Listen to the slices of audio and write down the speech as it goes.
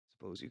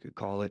suppose you could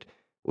call it,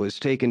 was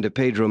taken to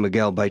Pedro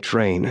Miguel by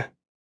train.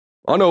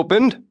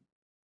 Unopened?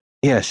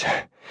 Yes.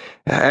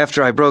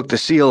 After I broke the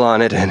seal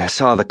on it and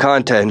saw the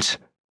contents.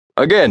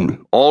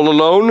 Again, all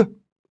alone?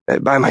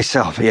 By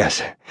myself,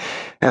 yes.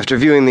 After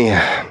viewing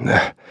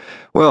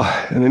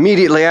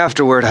immediately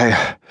afterward,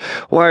 I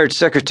wired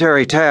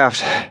Secretary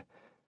Taft.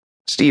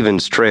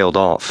 Stevens trailed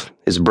off,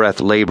 his breath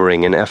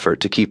laboring in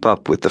effort to keep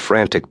up with the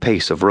frantic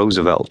pace of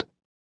Roosevelt.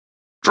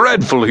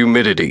 Dreadful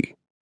humidity,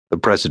 the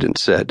president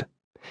said.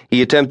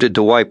 He attempted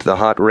to wipe the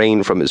hot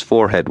rain from his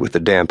forehead with a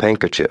damp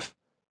handkerchief.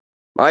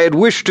 I had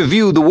wished to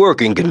view the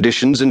working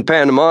conditions in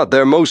Panama at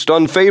their most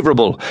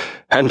unfavorable,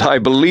 and I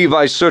believe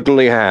I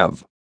certainly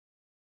have.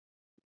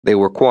 They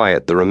were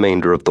quiet the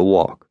remainder of the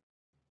walk,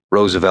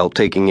 Roosevelt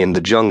taking in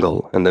the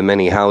jungle and the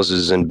many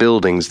houses and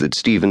buildings that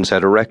Stevens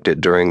had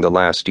erected during the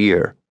last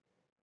year.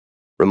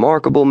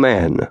 Remarkable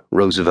man,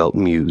 Roosevelt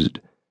mused,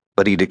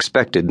 but he'd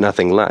expected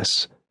nothing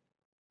less.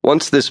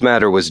 Once this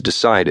matter was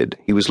decided,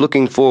 he was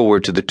looking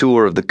forward to the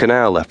tour of the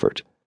canal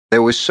effort.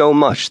 There was so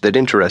much that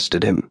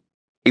interested him.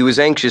 He was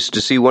anxious to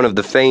see one of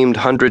the famed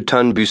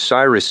 100-ton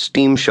Bucyrus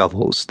steam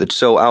shovels that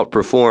so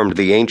outperformed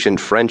the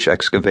ancient French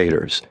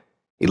excavators.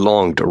 He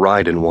longed to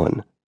ride in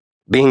one.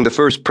 Being the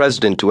first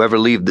president to ever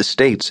leave the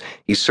States,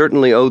 he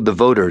certainly owed the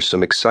voters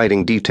some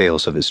exciting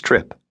details of his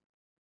trip.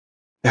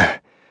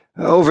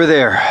 Over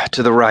there,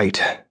 to the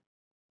right.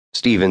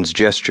 Stevens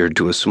gestured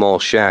to a small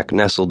shack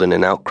nestled in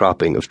an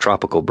outcropping of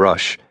tropical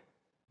brush.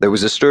 There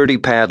was a sturdy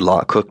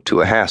padlock hooked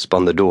to a hasp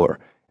on the door,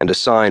 and a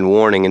sign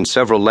warning in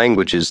several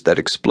languages that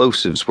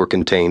explosives were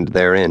contained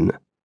therein.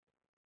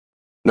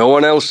 No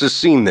one else has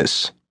seen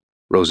this,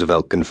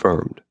 Roosevelt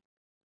confirmed.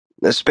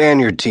 The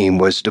Spaniard team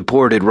was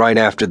deported right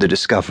after the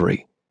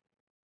discovery.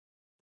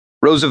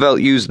 Roosevelt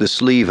used the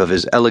sleeve of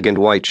his elegant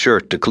white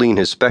shirt to clean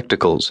his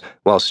spectacles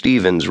while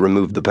Stevens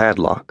removed the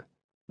padlock.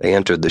 They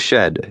entered the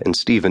shed, and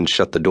Stevens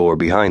shut the door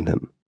behind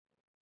them.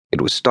 It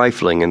was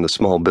stifling in the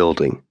small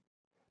building.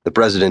 The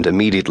president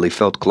immediately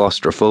felt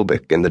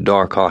claustrophobic in the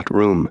dark, hot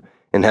room,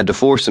 and had to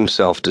force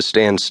himself to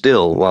stand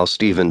still while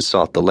Stevens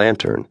sought the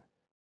lantern.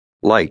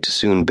 Light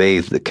soon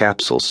bathed the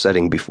capsule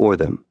setting before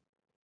them.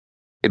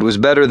 It was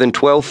better than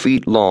 12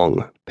 feet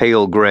long,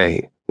 pale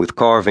gray, with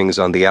carvings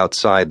on the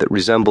outside that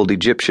resembled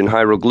Egyptian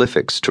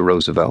hieroglyphics to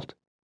Roosevelt.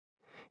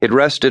 It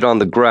rested on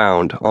the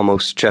ground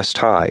almost chest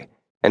high,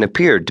 and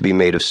appeared to be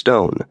made of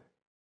stone,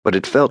 but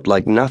it felt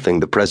like nothing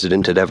the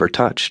president had ever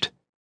touched.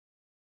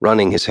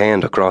 Running his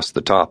hand across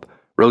the top,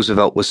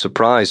 Roosevelt was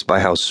surprised by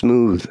how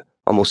smooth,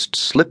 almost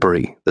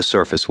slippery, the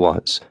surface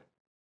was,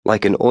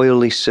 like an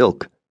oily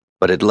silk,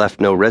 but it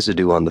left no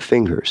residue on the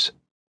fingers.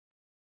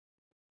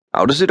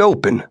 How does it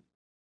open?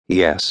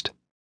 He asked.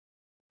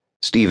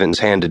 Stevens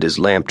handed his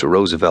lamp to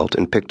Roosevelt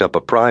and picked up a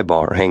pry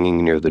bar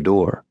hanging near the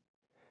door.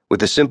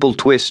 With a simple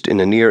twist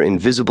in a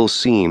near-invisible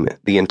seam,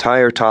 the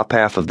entire top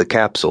half of the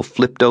capsule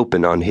flipped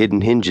open on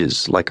hidden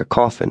hinges like a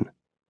coffin.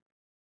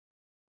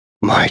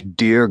 My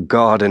dear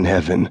God in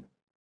heaven,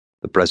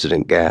 the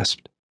president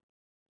gasped.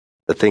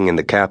 The thing in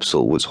the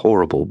capsule was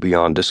horrible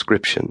beyond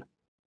description.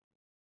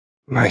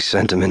 My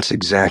sentiments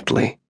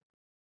exactly,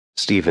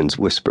 Stevens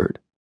whispered.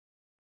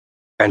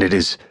 And it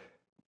is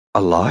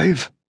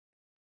alive?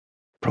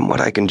 From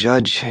what I can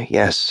judge,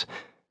 yes,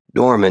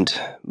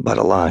 dormant, but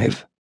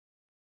alive.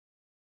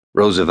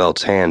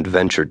 Roosevelt's hand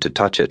ventured to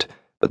touch it,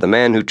 but the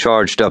man who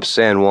charged up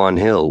San Juan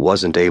Hill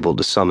wasn't able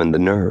to summon the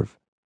nerve.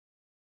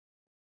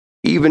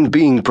 Even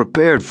being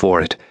prepared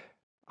for it,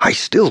 I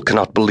still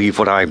cannot believe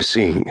what I am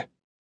seeing.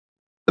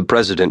 The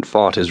president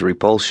fought his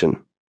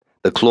repulsion,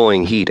 the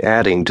cloying heat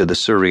adding to the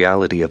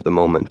surreality of the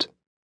moment.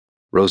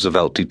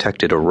 Roosevelt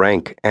detected a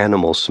rank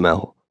animal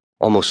smell,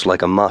 almost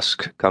like a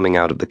musk coming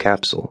out of the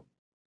capsule.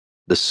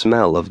 The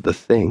smell of the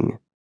thing.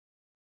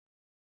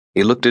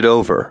 He looked it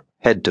over,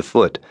 head to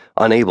foot,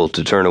 unable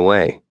to turn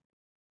away.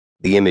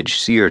 The image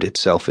seared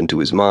itself into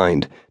his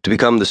mind, to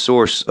become the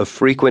source of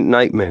frequent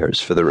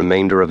nightmares for the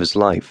remainder of his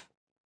life.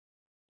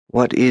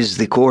 What is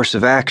the course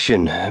of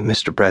action,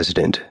 Mr.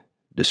 President?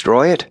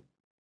 Destroy it?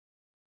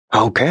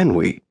 How can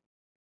we?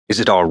 Is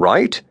it all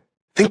right?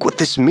 Think what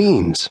this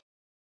means.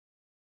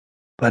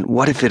 But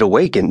what if it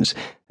awakens?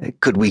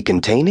 Could we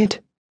contain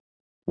it?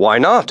 Why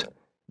not?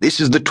 This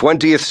is the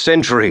 20th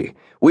century.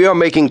 We are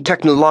making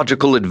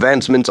technological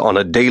advancements on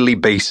a daily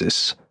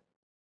basis.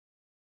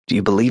 Do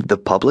you believe the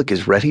public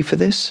is ready for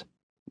this?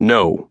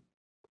 No,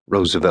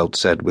 Roosevelt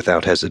said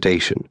without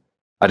hesitation.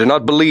 I do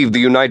not believe the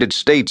United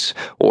States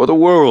or the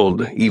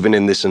world, even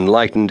in this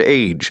enlightened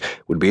age,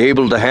 would be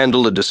able to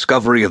handle a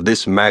discovery of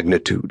this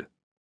magnitude.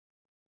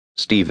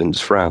 Stevens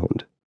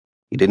frowned.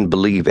 He didn't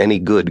believe any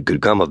good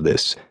could come of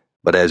this,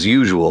 but as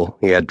usual,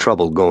 he had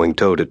trouble going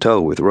toe-to-toe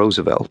with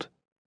Roosevelt.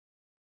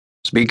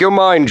 Speak your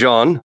mind,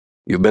 John.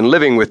 You've been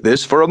living with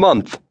this for a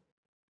month.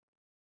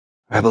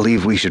 I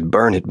believe we should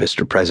burn it,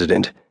 Mr.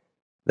 President,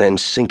 then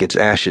sink its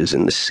ashes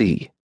in the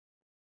sea.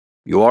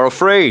 You are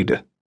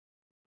afraid.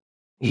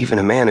 Even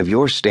a man of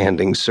your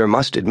standing, sir,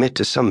 must admit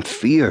to some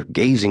fear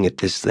gazing at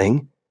this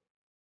thing.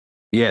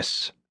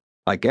 Yes,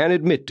 I can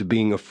admit to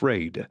being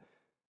afraid,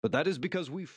 but that is because we